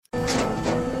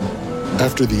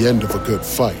After the end of a good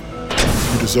fight,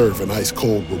 you deserve an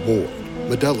ice-cold reward.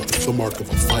 Modelo is the mark of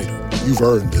a fighter. You've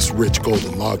earned this rich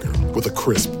golden lager with a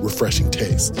crisp, refreshing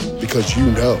taste. Because you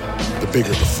know, the bigger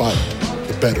the fight,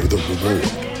 the better the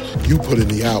reward. You put in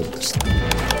the hours,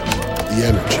 the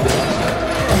energy,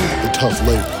 the tough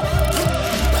labor.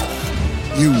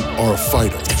 You are a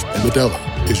fighter, and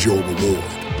Modelo is your reward.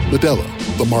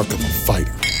 Modelo, the mark of a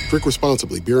fighter. Drink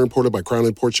responsibly. Beer imported by Crown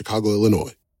Imports, Chicago,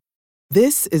 Illinois.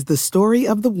 This is the story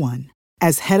of the one.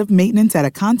 As head of maintenance at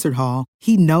a concert hall,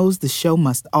 he knows the show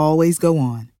must always go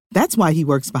on. That's why he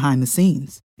works behind the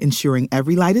scenes, ensuring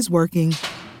every light is working,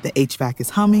 the HVAC is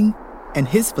humming, and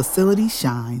his facility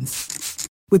shines.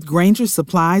 With Grainger's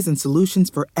supplies and solutions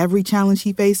for every challenge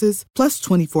he faces, plus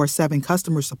 24/7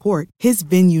 customer support, his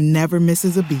venue never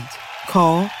misses a beat.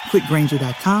 Call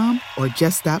quickgrainger.com or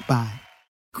just stop by.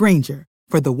 Grainger,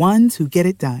 for the ones who get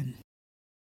it done.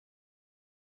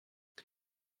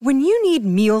 When you need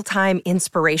mealtime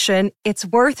inspiration, it's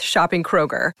worth shopping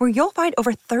Kroger, where you'll find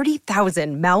over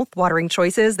 30,000 mouth-watering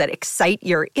choices that excite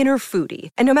your inner foodie.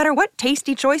 And no matter what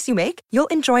tasty choice you make, you'll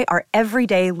enjoy our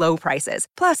everyday low prices,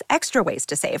 plus extra ways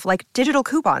to save, like digital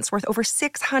coupons worth over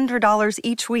 $600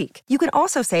 each week. You can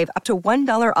also save up to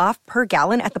 $1 off per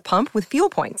gallon at the pump with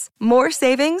fuel points. More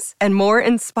savings and more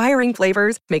inspiring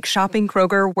flavors make shopping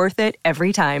Kroger worth it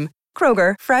every time.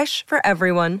 Kroger, fresh for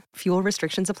everyone. Fuel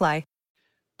restrictions apply.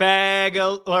 Bag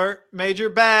alert, major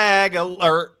bag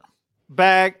alert,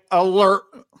 bag alert,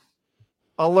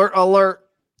 alert, alert.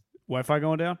 Wi-Fi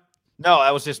going down? No,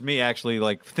 that was just me actually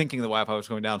like thinking the Wi-Fi was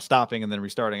going down, stopping, and then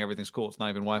restarting. Everything's cool. It's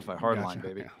not even Wi-Fi. Hardline,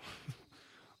 baby. Yeah.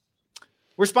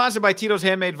 We're sponsored by Tito's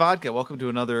Handmade Vodka. Welcome to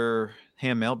another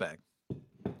ham mailbag.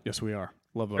 Yes, we are.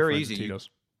 Love our Very friends easy. at Tito's.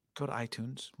 Go to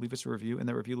iTunes, leave us a review. In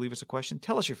that review, leave us a question.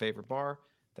 Tell us your favorite bar.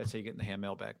 That's how you get in the ham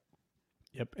mailbag.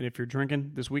 Yep, and if you're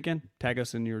drinking this weekend, tag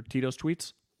us in your Tito's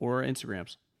tweets or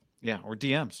Instagrams. Yeah, or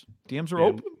DMs. DMs are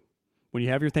open. When you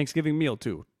have your Thanksgiving meal,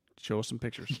 too, show us some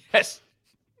pictures. Yes,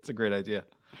 it's a great idea.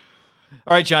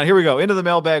 All right, John, here we go. Into the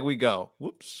mailbag we go.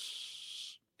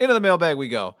 Whoops. Into the mailbag we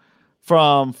go.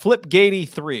 From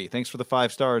Flipgate3. Thanks for the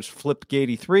 5 stars,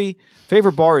 Flipgate3.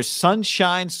 Favorite bar is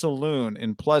Sunshine Saloon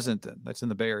in Pleasanton. That's in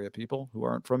the Bay Area, people who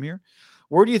aren't from here.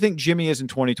 Where do you think Jimmy is in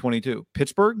 2022?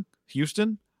 Pittsburgh?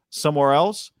 Houston? Somewhere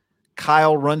else?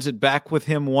 Kyle runs it back with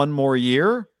him one more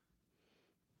year?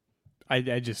 I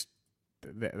just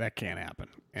that can't happen,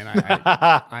 and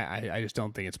I just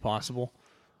don't think it's possible.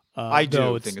 I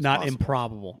do it's think it's not possible.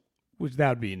 Improbable, which that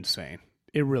would be insane.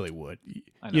 It really would.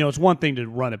 You know, it's one thing to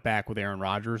run it back with Aaron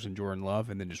Rodgers and Jordan Love,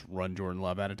 and then just run Jordan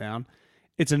Love out of town.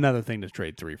 It's another thing to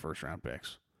trade 3 first-round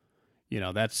picks. You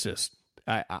know, that's just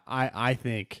I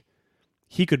think.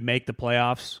 He could make the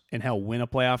playoffs and win a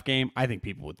playoff game. I think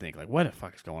people would think, like, what the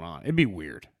fuck is going on? It'd be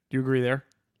weird. Do you agree there?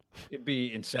 It'd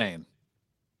be insane.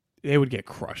 They would get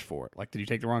crushed for it. Like, did you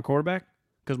take the wrong quarterback?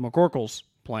 Because McCorkle's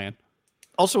playing.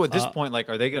 Also, at this point, like,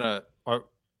 are they going to,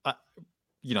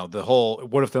 the whole,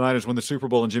 what if the Niners win the Super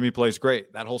Bowl and Jimmy plays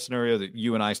great? That whole scenario that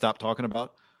you and I stopped talking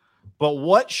about. But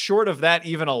what short of that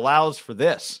even allows for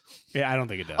this? Yeah, I don't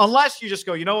think it does. Unless you just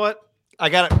go, you know what? I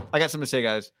got something to say,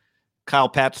 guys. Kyle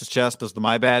pats his chest, does the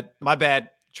my bad.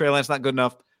 Trey Lance not good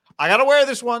enough. I got to wear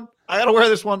this one.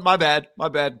 My bad.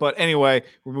 But anyway,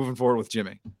 we're moving forward with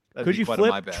Jimmy. Could you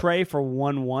flip Trey for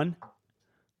 1-1?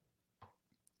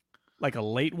 Like a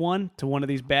late one to one of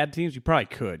these bad teams? You probably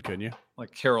could, couldn't you?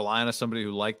 Like Carolina, somebody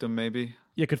who liked him maybe?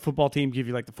 Yeah, could football team give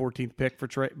you like the 14th pick for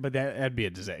Trey? But that'd be a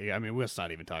disaster. I mean, let's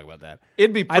not even talk about that.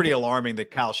 It'd be pretty alarming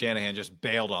that Kyle Shanahan just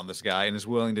bailed on this guy and is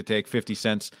willing to take 50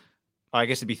 cents. I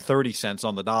guess it'd be 30 cents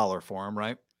on the dollar for him,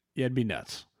 right? Yeah, it'd be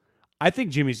nuts. I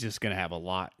think Jimmy's just going to have a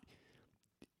lot.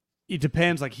 It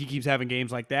depends. Like, he keeps having games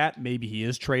like that. Maybe he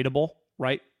is tradable,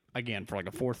 right? Again, for like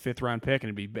a 4th, 5th round pick.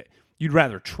 And you'd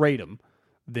rather trade him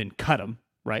than cut him,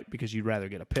 right? Because you'd rather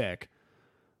get a pick.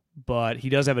 But he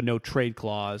does have a no trade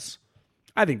clause.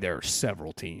 I think there are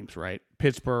several teams, right?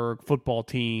 Pittsburgh, football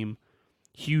team,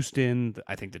 Houston,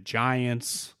 I think the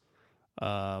Giants.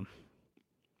 I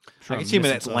can see him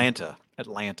in Atlanta.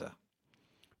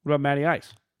 What about Matty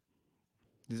Ice?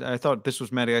 I thought this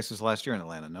was Matty Ice's last year in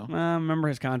Atlanta, no? Remember,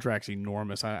 his contract's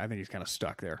enormous. I think he's kind of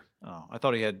stuck there. Oh, I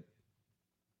thought he had...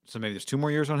 So maybe there's 2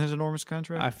 more years on his enormous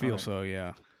contract? I feel so,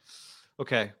 yeah.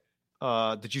 Okay.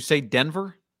 Did you say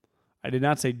Denver? I did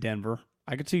not say Denver.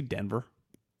 I could see Denver.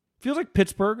 Feels like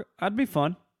Pittsburgh. That'd be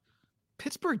fun.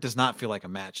 Pittsburgh does not feel like a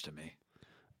match to me.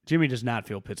 Jimmy does not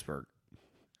feel Pittsburgh.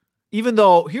 Even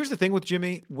though, here's the thing with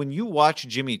Jimmy. When you watch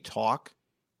Jimmy talk,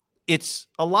 it's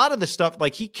a lot of the stuff,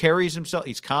 like he carries himself.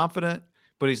 He's confident,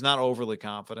 but he's not overly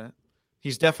confident.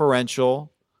 He's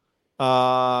deferential.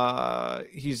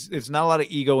 It's not a lot of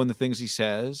ego in the things he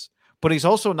says, but he's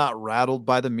also not rattled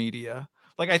by the media.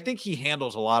 Like, I think he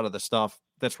handles a lot of the stuff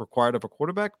that's required of a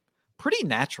quarterback pretty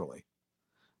naturally.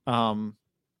 And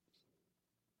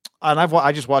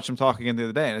I just watched him talk again the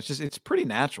other day, and it's pretty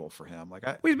natural for him. Like,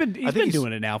 he's been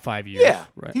doing it now 5 years. Yeah,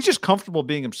 right. He's just comfortable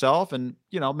being himself, and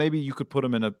maybe you could put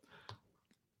him in a.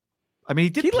 I mean, he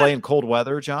did play in cold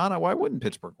weather, John. Why wouldn't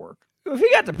Pittsburgh work? If he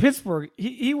got to Pittsburgh,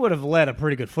 he would have led a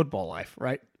pretty good football life,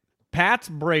 right? Pat's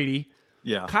Brady.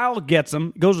 Yeah. Kyle gets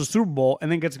him, goes to the Super Bowl,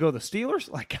 and then gets to go to the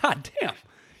Steelers. Like, God damn.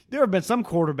 There have been some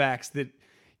quarterbacks that,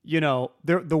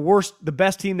 they're the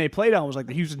best team they played on was like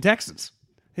the Houston Texans.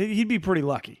 He'd be pretty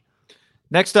lucky.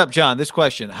 Next up, John, this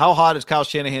question. How hot is Kyle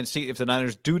Shanahan's seat if the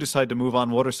Niners do decide to move on?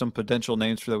 What are some potential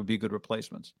names for that would be good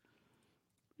replacements?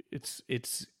 It's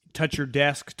touch your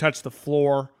desk, touch the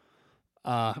floor,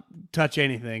 touch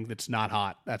anything that's not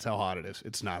hot. That's how hot it is.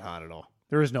 It's not hot at all.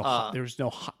 There's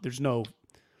no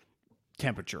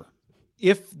temperature.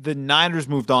 If the Niners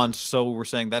moved on, so we're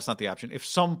saying that's not the option. If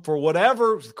for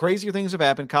whatever crazier things have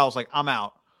happened, Kyle's like, I'm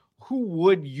out. Who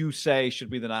would you say should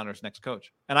be the Niners' next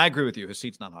coach? And I agree with you. His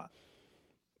seat's not hot.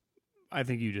 I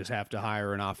think you just have to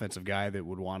hire an offensive guy that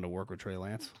would want to work with Trey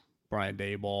Lance. Brian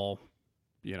Daboll,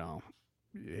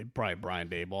 probably Brian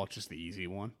Daboll, just the easy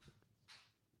one.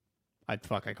 I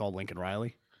called Lincoln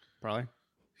Riley, probably.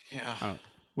 Yeah.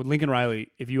 With Lincoln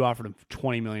Riley, if you offered him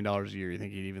 $20 million a year, you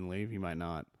think he'd even leave? He might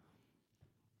not.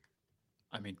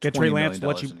 I mean, get Trey Lance,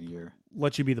 let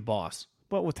you be the boss.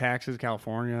 But with taxes,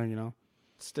 California,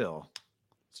 Still,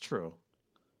 it's true.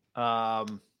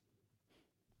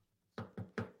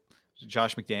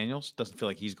 Josh McDaniels doesn't feel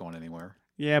like he's going anywhere.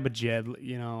 Yeah, but Jed,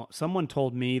 someone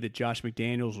told me that Josh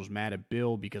McDaniels was mad at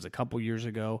Bill because a couple years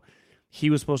ago he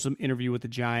was supposed to interview with the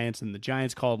Giants, and the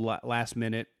Giants called last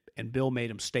minute, and Bill made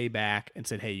him stay back and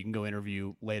said, hey, you can go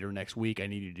interview later next week. I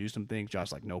need you to do some things.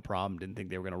 Josh's like, no problem. Didn't think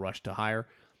they were going to rush to hire.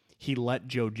 He let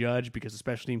Joe Judge, because the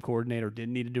special team coordinator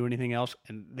didn't need to do anything else,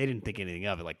 and they didn't think anything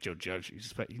of it. Like, Joe Judge,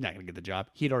 he's not going to get the job.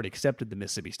 He'd already accepted the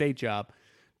Mississippi State job,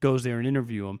 goes there and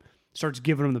interview him, starts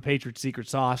giving him the Patriots secret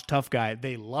sauce, tough guy.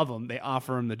 They love him. They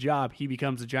offer him the job. He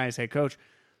becomes the Giants head coach.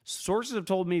 Sources have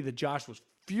told me that Josh was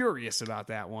furious about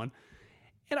that one.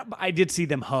 And I did see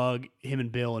them hug, him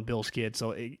and Bill's kid.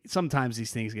 So sometimes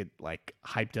these things get,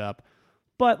 hyped up.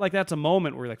 But, that's a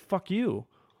moment where you're like, fuck you.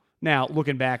 Now,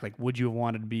 looking back, would you have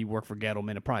wanted to work for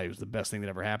Gettleman? It probably was the best thing that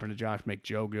ever happened to Josh, make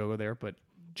Joe go there. But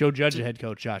Joe Judge, the head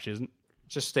coach, Josh isn't.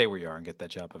 Just stay where you are and get that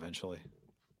job eventually.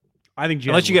 I think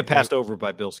unless you get passed over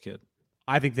by Bill's kid.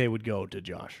 I think they would go to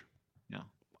Josh. Yeah.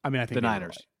 I mean, I think the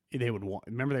Niners. They would want.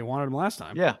 Remember, they wanted him last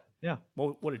time. Yeah.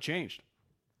 Well, what had changed?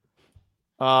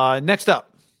 Next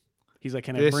up. He's like,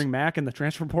 can I bring Mac in the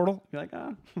transfer portal? You're like,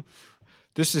 ah.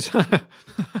 This is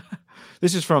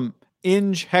from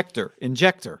Injector.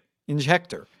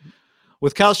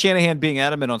 With Kyle Shanahan being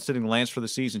adamant on sitting Lance for the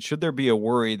season, should there be a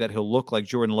worry that he'll look like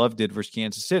Jordan Love did versus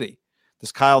Kansas City?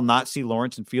 Does Kyle not see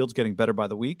Lawrence and Fields getting better by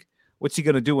the week? What's he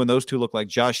going to do when those two look like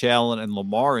Josh Allen and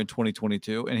Lamar in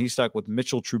 2022, and he's stuck with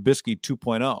Mitchell Trubisky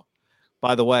 2.0?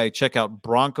 By the way, check out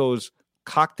Broncos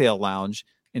Cocktail Lounge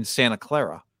in Santa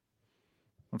Clara. I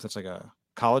don't know if that's like a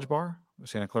college bar,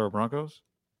 Santa Clara Broncos,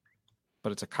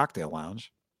 but it's a cocktail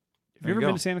lounge. Have you ever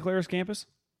been to Santa Clara's campus?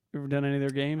 You ever done any of their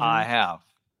games? I have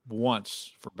once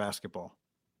for basketball.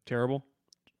 Terrible.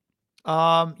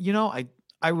 I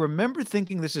remember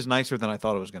thinking this is nicer than I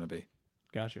thought it was going to be.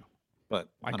 Got you. But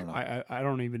I don't know. I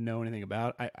don't even know anything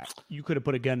about it. You could have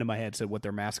put a gun to my head and said what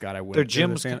their mascot I would. Their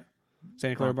gym was Santa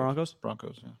Clara Broncos.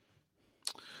 Broncos.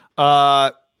 Yeah.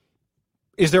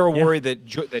 Is there a worry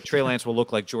that Trey Lance will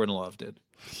look like Jordan Love did?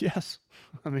 Yes.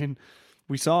 I mean,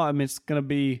 we saw. I mean, it's going to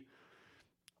be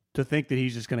to think that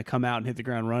he's just going to come out and hit the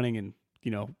ground running and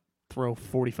throw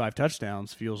 45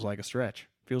 touchdowns feels like a stretch.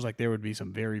 Feels like there would be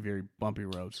some very, very bumpy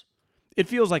roads. It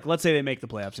feels like, let's say they make the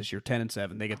playoffs this year,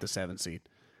 10-7, they get the 7th seed.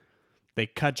 They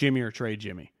cut Jimmy or trade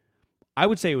Jimmy. I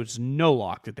would say it was no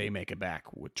lock that they make it back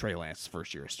with Trey Lance's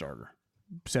first year as starter.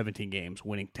 17 games,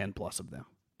 winning 10 plus of them.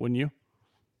 Wouldn't you?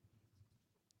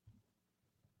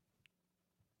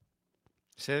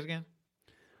 Say it again.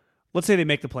 Let's say they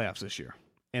make the playoffs this year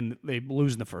and they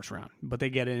lose in the first round, but they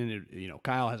get in.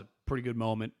 Kyle has a pretty good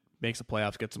moment, makes the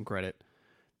playoffs, gets some credit.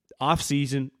 Off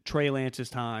season, Trey Lance's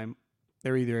time.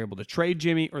 They're either able to trade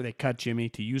Jimmy or they cut Jimmy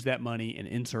to use that money and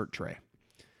insert Trey.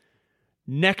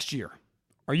 Next year,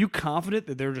 are you confident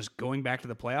that they're just going back to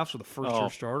the playoffs with a first-year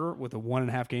starter with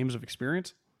 1.5 games of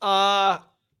experience? No,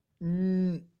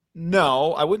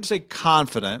 I wouldn't say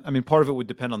confident. I mean, part of it would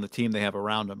depend on the team they have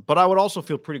around him. But I would also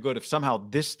feel pretty good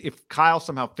if Kyle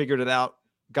somehow figured it out,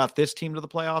 got this team to the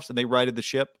playoffs, and they righted the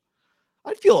ship.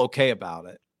 I'd feel okay about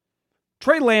it.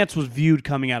 Trey Lance was viewed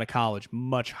coming out of college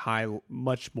much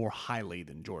more highly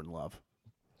than Jordan Love.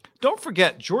 Don't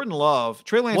forget, Jordan Love,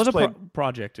 Trey Lance was a played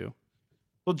project too.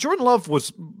 Well, Jordan Love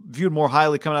was viewed more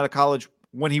highly coming out of college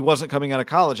when he wasn't coming out of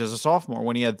college as a sophomore,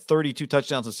 when he had 32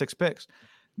 touchdowns and 6 picks.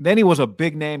 Then he was a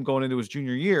big name going into his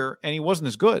junior year, and he wasn't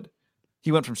as good.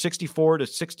 He went from 64 to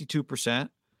 62%.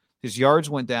 His yards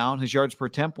went down. His yards per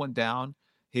attempt went down.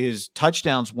 His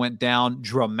touchdowns went down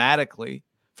dramatically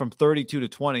from 32 to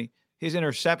 20. His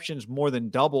interceptions more than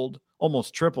doubled,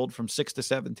 almost tripled from 6 to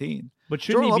 17. But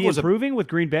shouldn't he be improving with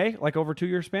Green Bay, like over 2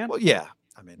 year span? Well, yeah.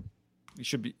 I mean, you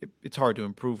should be. It's hard to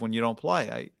improve when you don't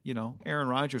play. Aaron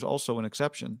Rodgers also an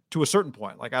exception to a certain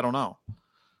point. Like, I don't know,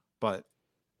 but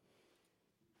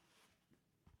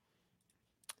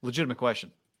legitimate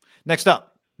question. Next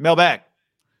up, mailbag.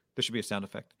 There should be a sound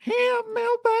effect.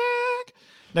 Mailbag.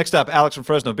 Next up, Alex from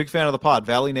Fresno, big fan of the pod,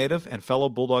 Valley native and fellow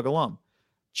Bulldog alum.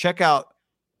 Check out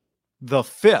the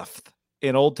Fifth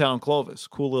in Old Town Clovis,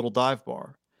 cool little dive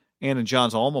bar, and in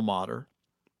John's alma mater,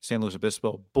 San Luis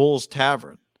Obispo, Bull's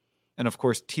Tavern. And, of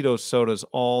course, Tito's Sodas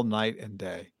all night and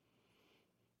day.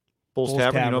 Bull's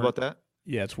Tavern, you know about that?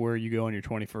 Yeah, it's where you go on your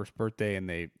 21st birthday and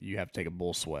you have to take a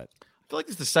bull sweat. I feel like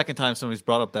it's the second time somebody's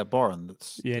brought up that bar. And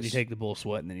you take the bull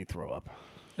sweat and then you throw up.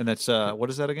 And that's, what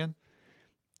is that again?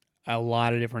 A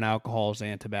lot of different alcohols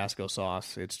and Tabasco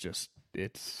sauce.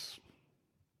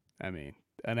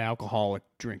 An alcoholic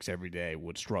drinks every day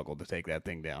would struggle to take that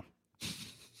thing down.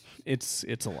 It's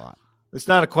a lot. It's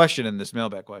not a question in this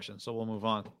mailbag question, so we'll move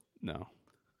on. No.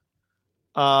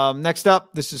 Next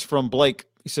up, this is from Blake.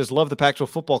 He says, love the Pac-12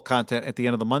 football content at the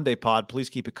end of the Monday pod. Please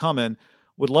keep it coming.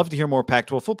 Would love to hear more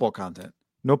Pac-12 football content.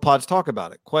 No pods talk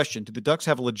about it. Question, do the Ducks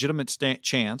have a legitimate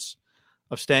chance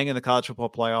of staying in the college football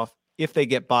playoff if they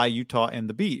get by Utah and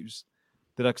the Beavs?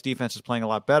 The Ducks defense is playing a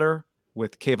lot better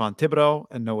with Kayvon Thibodeau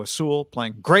and Noah Sewell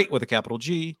playing great with a capital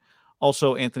G.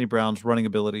 Also, Anthony Brown's running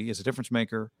ability is a difference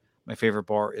maker. My favorite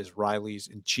bar is Riley's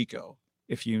in Chico.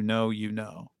 If you know, you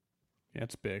know. Yeah,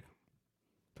 it's big.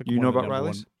 You know about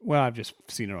Riley's? Well, I've just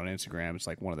seen it on Instagram. It's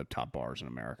like one of the top bars in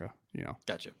America.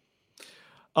 Gotcha.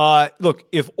 Look,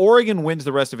 if Oregon wins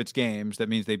the rest of its games, that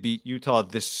means they beat Utah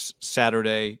this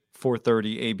Saturday,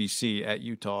 4:30 ABC at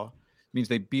Utah. It means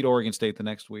they beat Oregon State the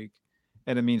next week,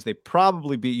 and it means they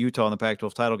probably beat Utah in the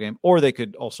Pac-12 title game, or they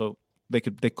could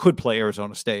play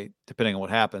Arizona State depending on what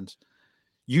happens.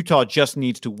 Utah just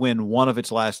needs to win one of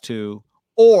its last two,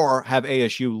 or have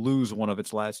ASU lose one of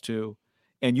its last two,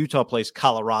 and Utah plays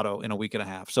Colorado in a week and a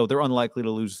half. So they're unlikely to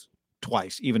lose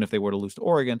twice, even if they were to lose to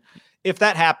Oregon. If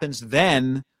that happens,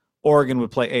 then Oregon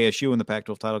would play ASU in the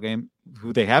Pac-12 title game,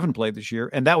 who they haven't played this year,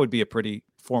 and that would be a pretty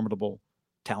formidable,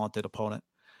 talented opponent.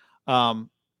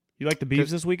 You like the Beavs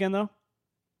this weekend, though?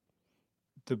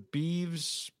 The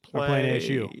Beavs are playing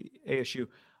ASU.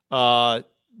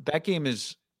 That game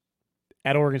is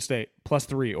at Oregon State,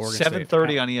 +3. Oregon State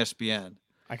 7:30 on ESPN.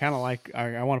 I kind of like.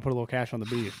 I want to put a little cash on the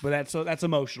Beavs, but that's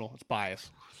emotional. It's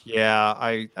bias. Yeah,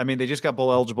 I mean they just got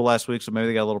bowl eligible last week, so maybe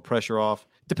they got a little pressure off.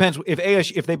 Depends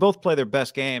if they both play their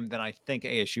best game, then I think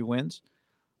ASU wins.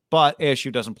 But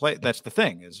ASU doesn't play. That's the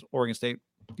thing is Oregon State,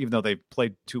 even though they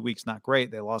played 2 weeks not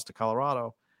great, they lost to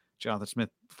Colorado. Jonathan Smith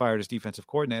fired his defensive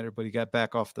coordinator, but he got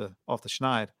back off the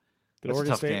schneid. That's a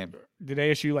tough game. Did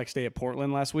ASU stay at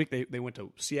Portland last week? They went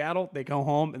to Seattle, they go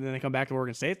home, and then they come back to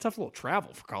Oregon State. It's tough little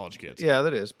travel for college kids. Yeah,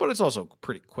 that is. But it's also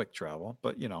pretty quick travel,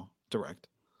 but direct.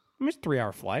 I mean, it's a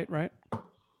 3-hour flight, right?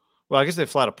 Well, I guess they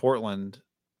fly to Portland.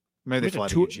 Maybe they fly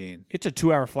to Eugene. It's a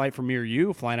 2-hour flight from near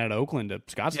you, flying out of Oakland to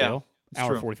Scottsdale. Yeah,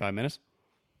 hour 45 minutes.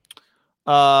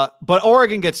 But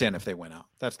Oregon gets in if they win out.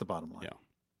 That's the bottom line. Yeah.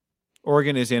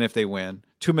 Oregon is in if they win.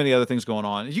 Too many other things going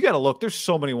on. You got to look. There's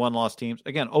so many one-loss teams.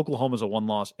 Again, Oklahoma's a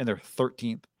one-loss, and they're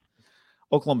 13th.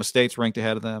 Oklahoma State's ranked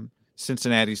ahead of them.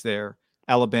 Cincinnati's there.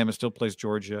 Alabama still plays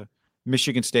Georgia.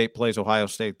 Michigan State plays Ohio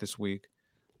State this week.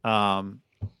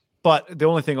 But the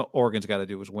only thing Oregon's got to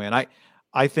do is win.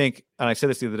 I think, and I said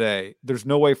this the other day, there's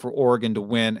no way for Oregon to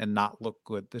win and not look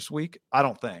good this week. I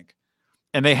don't think.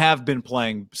 And they have been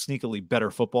playing sneakily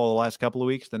better football the last couple of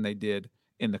weeks than they did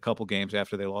in the couple games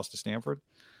after they lost to Stanford.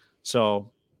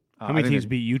 So how many teams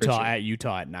beat Utah at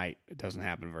Utah at night? It doesn't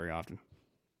happen very often.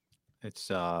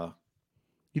 It's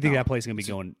you think that place is going to be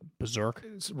going berserk?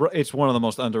 It's one of the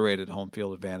most underrated home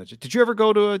field advantages. Did you ever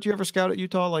scout at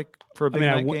Utah for a big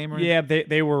night game? Yeah,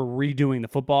 they were redoing the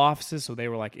football offices, so they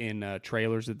were in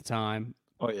trailers at the time.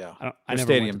 Oh yeah, I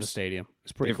never went to the stadium.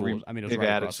 It's pretty cool. I mean, it was they've right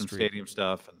added some stadium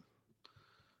stuff and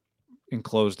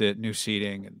enclosed it, new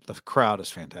seating, and the crowd is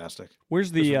fantastic.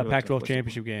 Where's the Pac-12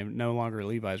 championship game? No longer at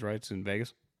Levi's, right? It's in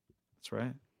Vegas. That's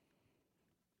right.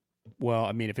 Well,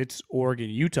 I mean, if it's Oregon,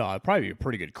 Utah, it'd probably be a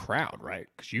pretty good crowd, right?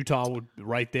 Because Utah would be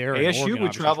right there. And ASU Oregon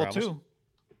would travel travels. too.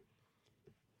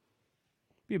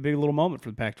 Be a big little moment for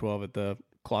the Pac-12 at the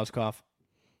Kloskov.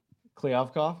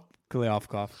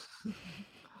 Kliavkoff.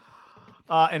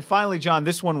 And finally, John,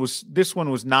 this one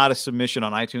was not a submission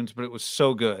on iTunes, but it was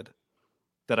so good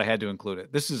that I had to include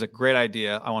it. This is a great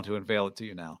idea. I want to unveil it to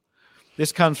you now.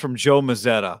 This comes from Joe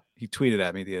Mazzetta. He tweeted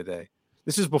at me the other day.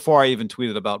 This is before I even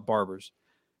tweeted about barbers.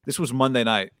 This was Monday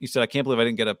night. He said, I can't believe I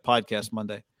didn't get a podcast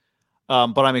Monday.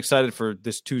 But I'm excited for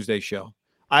this Tuesday show.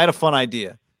 I had a fun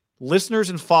idea. Listeners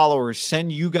and followers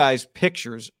send you guys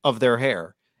pictures of their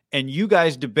hair, and you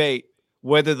guys debate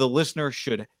whether the listener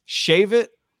should shave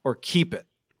it or keep it.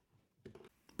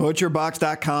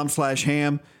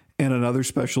 ButcherBox.com/ham and another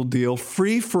special deal.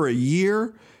 Free for a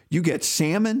year. You get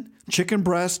salmon, chicken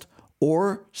breast,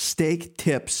 or steak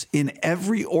tips in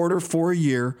every order for a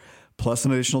year, plus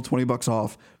an additional $20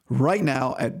 off right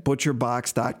now at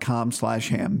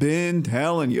ButcherBox.com/ham. Been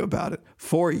telling you about it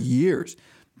for years.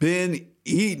 Been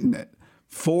eating it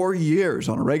for years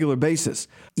on a regular basis.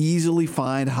 Easily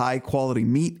find high-quality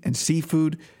meat and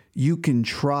seafood you can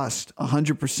trust.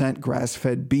 100%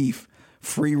 grass-fed beef,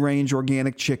 free-range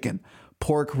organic chicken,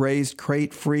 pork-raised,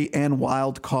 crate-free, and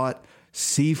wild-caught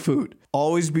seafood.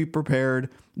 Always be prepared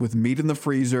with meat in the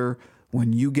freezer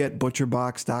when you get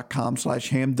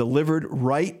ButcherBox.com/ham delivered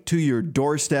right to your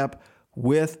doorstep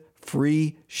with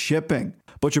free shipping.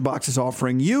 ButcherBox is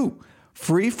offering you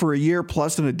free for a year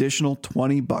plus an additional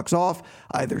 $20 off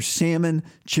either salmon,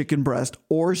 chicken breast,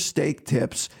 or steak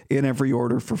tips in every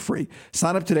order for free.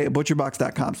 Sign up today at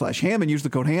ButcherBox.com/ham and use the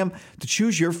code HAM to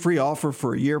choose your free offer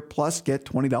for a year plus get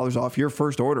 $20 off your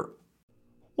first order.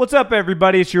 What's up,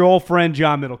 everybody? It's your old friend,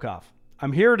 John Middlecoff.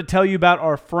 I'm here to tell you about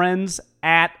our friends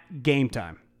at Game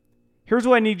Time. Here's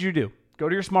what I need you to do. Go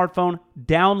to your smartphone,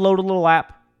 download a little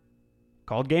app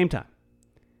called Game Time.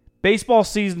 Baseball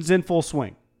season's in full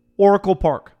swing. Oracle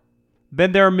Park.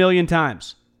 Been there a million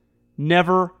times.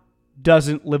 Never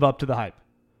doesn't live up to the hype.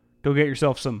 Go get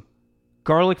yourself some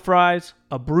garlic fries,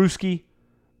 a brewski,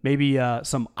 maybe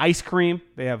some ice cream.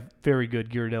 They have very good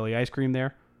Ghirardelli ice cream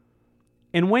there.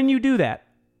 And when you do that,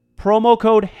 promo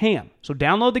code HAM. So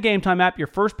download the Game Time app. Your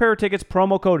first pair of tickets,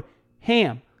 promo code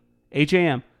HAM,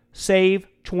 H-A-M, save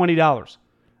 $20.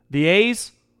 The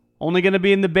A's, only going to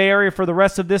be in the Bay Area for the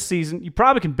rest of this season. You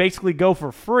probably can basically go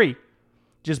for free.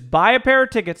 Just buy a pair of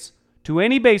tickets to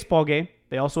any baseball game.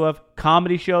 They also have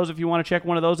comedy shows if you want to check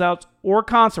one of those out, or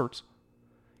concerts.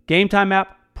 Game Time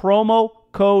app, promo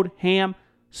code HAM,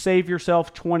 save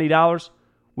yourself $20.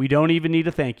 We don't even need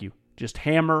a thank you. Just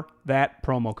hammer that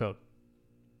promo code.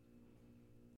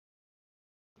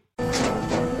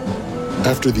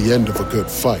 After the end of a good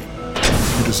fight,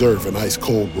 you deserve an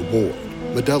ice-cold reward.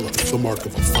 Modelo is the mark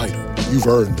of a fighter. You've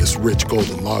earned this rich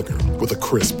golden lager with a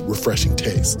crisp, refreshing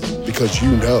taste. Because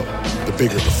you know, the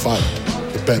bigger the fight,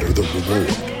 the better the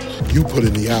reward. You put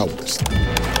in the hours,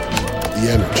 the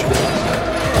energy,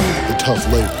 the tough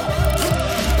labor.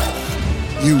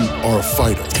 You are a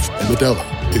fighter, and Modelo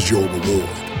is your reward.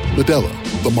 Modelo,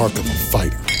 the mark of a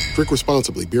fighter. Drink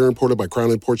responsibly. Beer imported by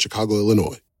Crown Imports, Chicago,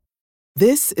 Illinois.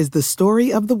 This is the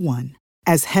story of the one.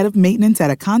 As head of maintenance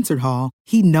at a concert hall,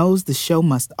 he knows the show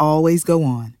must always go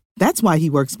on. That's why he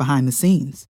works behind the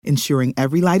scenes, ensuring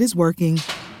every light is working,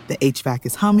 the HVAC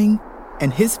is humming,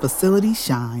 and his facility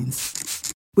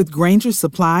shines. With Grainger's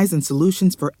supplies and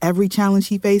solutions for every challenge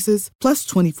he faces, plus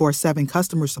 24/7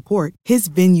 customer support, his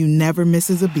venue never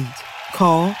misses a beat.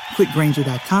 Call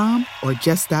quickgrainger.com or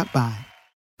just stop by.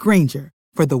 Grainger,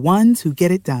 for the ones who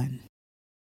get it done.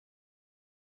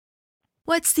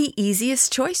 What's the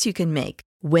easiest choice you can make?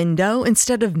 Window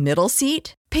instead of middle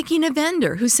seat? Picking a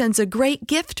vendor who sends a great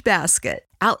gift basket?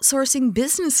 Outsourcing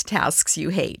business tasks you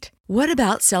hate? What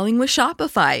about selling with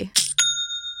Shopify?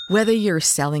 Whether you're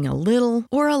selling a little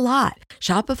or a lot,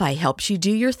 Shopify helps you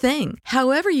do your thing,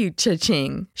 however you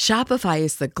cha-ching. Shopify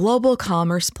is the global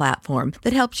commerce platform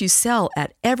that helps you sell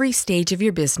at every stage of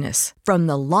your business. From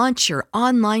the launch your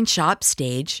online shop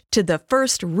stage to the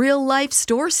first real-life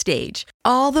store stage,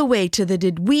 all the way to the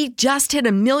did we just hit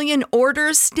a million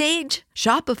orders stage.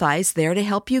 Shopify's there to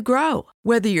help you grow.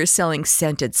 Whether you're selling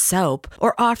scented soap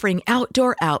or offering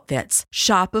outdoor outfits,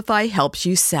 Shopify helps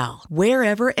you sell.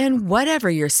 Wherever and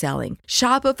whatever you're selling,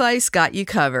 Shopify's got you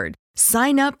covered.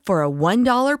 Sign up for a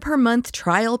 $1 per month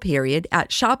trial period at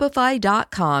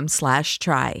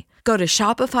shopify.com/try. Go to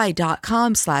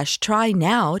shopify.com/try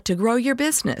now to grow your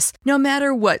business, no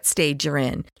matter what stage you're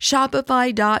in.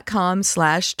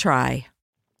 Shopify.com/try.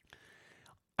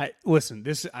 Listen,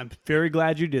 I'm very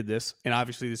glad you did this, and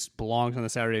obviously this belongs on the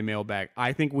Saturday mailbag.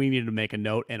 I think we needed to make a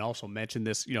note and also mention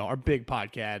this. Our big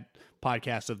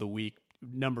podcast of the week,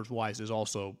 numbers-wise, is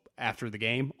also after the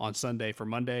game on Sunday for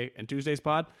Monday and Tuesday's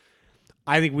pod.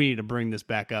 I think we need to bring this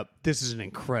back up. This is an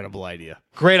incredible idea.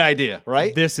 Great idea,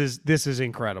 right? This is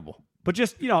incredible. But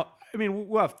just,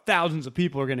 we'll have thousands of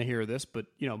people are going to hear this, but,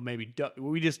 maybe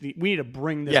we need to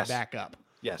bring this back up.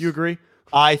 Yes. You agree?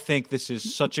 I think this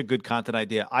is such a good content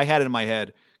idea. I had it in my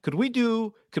head. Could we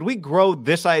grow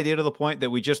this idea to the point that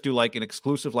we just do like an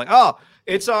exclusive, like,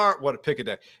 it's our, pick a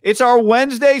day. It's our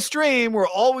Wednesday stream where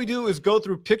all we do is go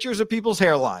through pictures of people's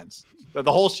hairlines,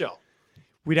 the whole show.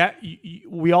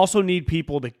 We also need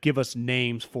people to give us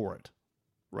names for it,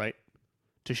 right?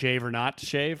 To shave or not to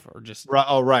shave, or just right.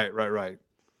 Oh, right.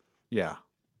 Yeah.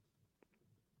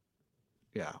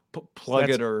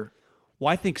 Plug it or.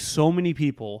 Well, I think so many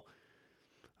people.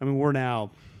 I mean, we're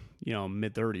now,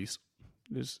 mid-30s.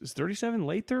 Is 37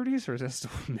 late 30s, or is that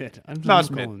still mid? It's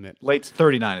mid. Late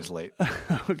 39 is late.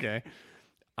 Okay.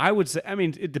 I would say,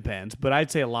 it depends, but I'd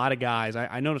say a lot of guys,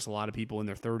 I notice a lot of people in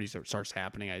their 30s it starts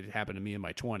happening. It happened to me in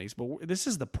my 20s, but this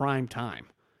is the prime time,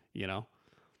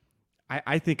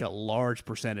 I think a large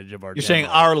percentage of our You're saying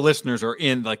our listeners are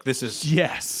in, like, this is...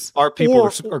 Yes. Our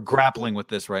people are grappling with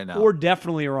this right now. Or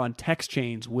definitely are on text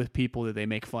chains with people that they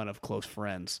make fun of, close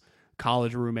friends,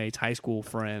 college roommates, high school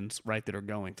friends, right, that are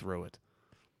going through it.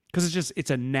 Because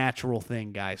it's a natural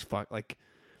thing, guys.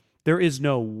 There is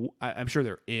no... I'm sure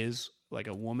there is... like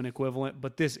a woman equivalent,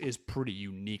 but this is pretty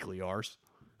uniquely ours.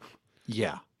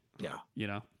 Yeah.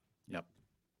 Yep.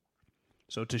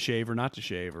 So to shave or not to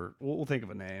shave, or we'll think of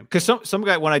a name. Because some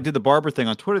guy, when I did the barber thing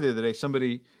on Twitter the other day,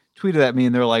 somebody tweeted at me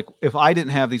and they're like, if I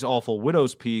didn't have these awful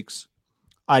widow's peaks,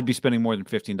 I'd be spending more than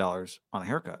 $15 on a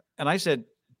haircut. And I said,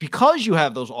 because you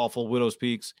have those awful widow's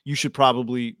peaks, you should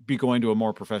probably be going to a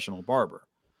more professional barber.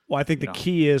 Well, I think the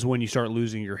key is when you start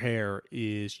losing your hair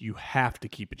is you have to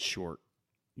keep it short.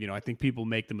 I think people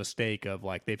make the mistake of,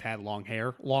 like, they've had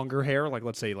longer hair, like,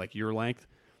 let's say, like, your length.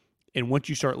 And once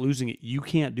you start losing it, you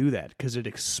can't do that because it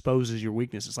exposes your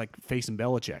weakness. It's like facing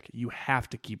Belichick. You have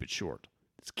to keep it short.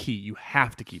 It's key. You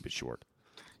have to keep it short.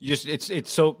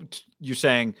 You're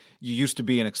saying you used to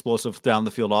be an explosive down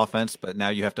the field offense, but now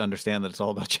you have to understand that it's all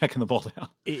about checking the ball down.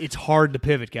 It's hard to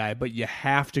pivot, guy, but you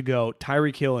have to go.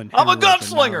 Tyreek Hill and I'm a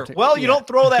gunslinger. Well, you don't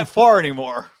throw that far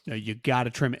anymore. No, you got to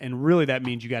trim it, and really that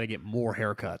means you got to get more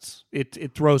haircuts.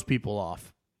 It throws people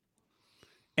off,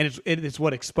 and it's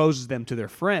what exposes them to their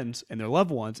friends and their loved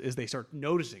ones is they start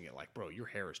noticing it. Like, bro, your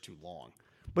hair is too long.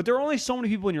 But there are only so many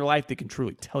people in your life that can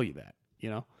truly tell you that.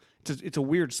 It's a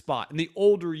weird spot, and the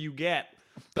older you get,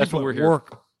 that's what we're here.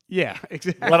 Yeah,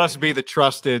 exactly. Let us be the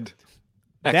trusted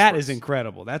experts. That is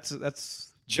incredible. That's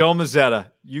Joe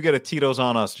Mazzetta. You get a Tito's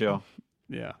on us, Joe.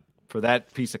 Yeah, for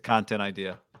that piece of content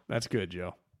idea. That's good,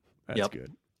 Joe. That's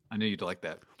good. I knew you'd like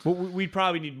that. But we'd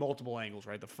probably need multiple angles,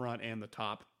 right? The front and the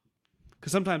top,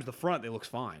 because sometimes the front it looks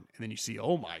fine, and then you see,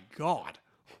 oh my god.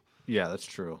 Yeah, that's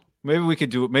true. Maybe we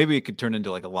could do it. Maybe it could turn into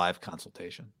like a live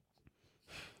consultation.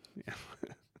 Yeah.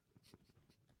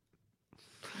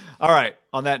 All right.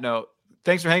 On that note,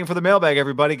 thanks for hanging for the mailbag,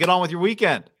 everybody. Get on with your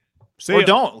weekend.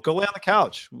 Don't. Go lay on the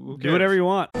couch. Do whatever you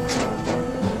want.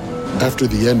 After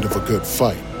the end of a good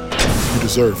fight, you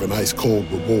deserve an ice-cold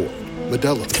reward.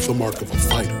 Modelo, the mark of a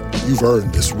fighter. You've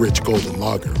earned this rich golden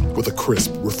lager with a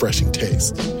crisp, refreshing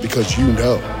taste. Because you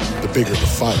know, the bigger the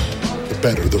fight, the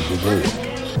better the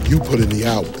reward. You put in the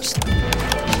hours,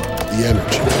 the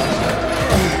energy,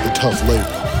 the tough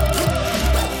labor.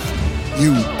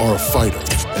 You are a fighter,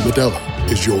 and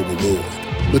Modelo is your reward.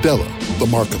 Modelo, the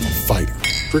mark of a fighter.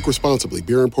 Drink responsibly.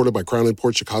 Beer imported by Crown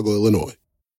Imports, Chicago, Illinois.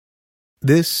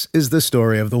 This is the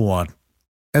story of the one.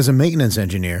 As a maintenance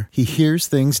engineer, he hears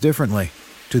things differently.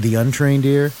 To the untrained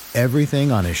ear,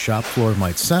 everything on his shop floor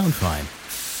might sound fine,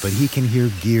 but he can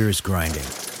hear gears grinding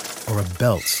or a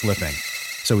belt slipping.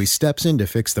 So he steps in to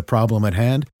fix the problem at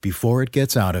hand before it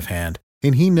gets out of hand.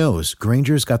 And he knows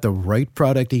Grainger's got the right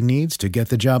product he needs to get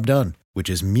the job done, which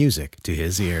is music to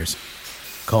his ears.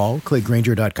 Call, click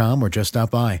Grainger.com, or just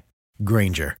stop by.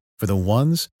 Grainger, for the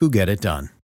ones who get it done.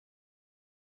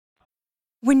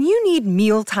 When you need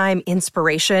mealtime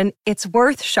inspiration, it's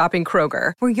worth shopping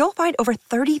Kroger, where you'll find over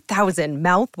 30,000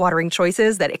 mouth-watering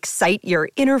choices that excite your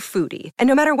inner foodie. And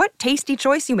no matter what tasty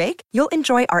choice you make, you'll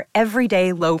enjoy our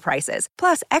everyday low prices,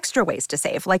 plus extra ways to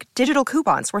save, like digital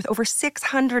coupons worth over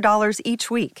 $600 each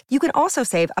week. You can also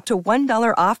save up to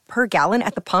 $1 off per gallon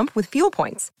at the pump with fuel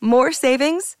points. More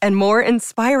savings and more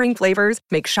inspiring flavors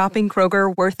make shopping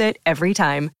Kroger worth it every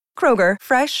time. Kroger,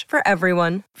 fresh for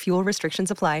everyone. Fuel restrictions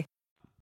apply.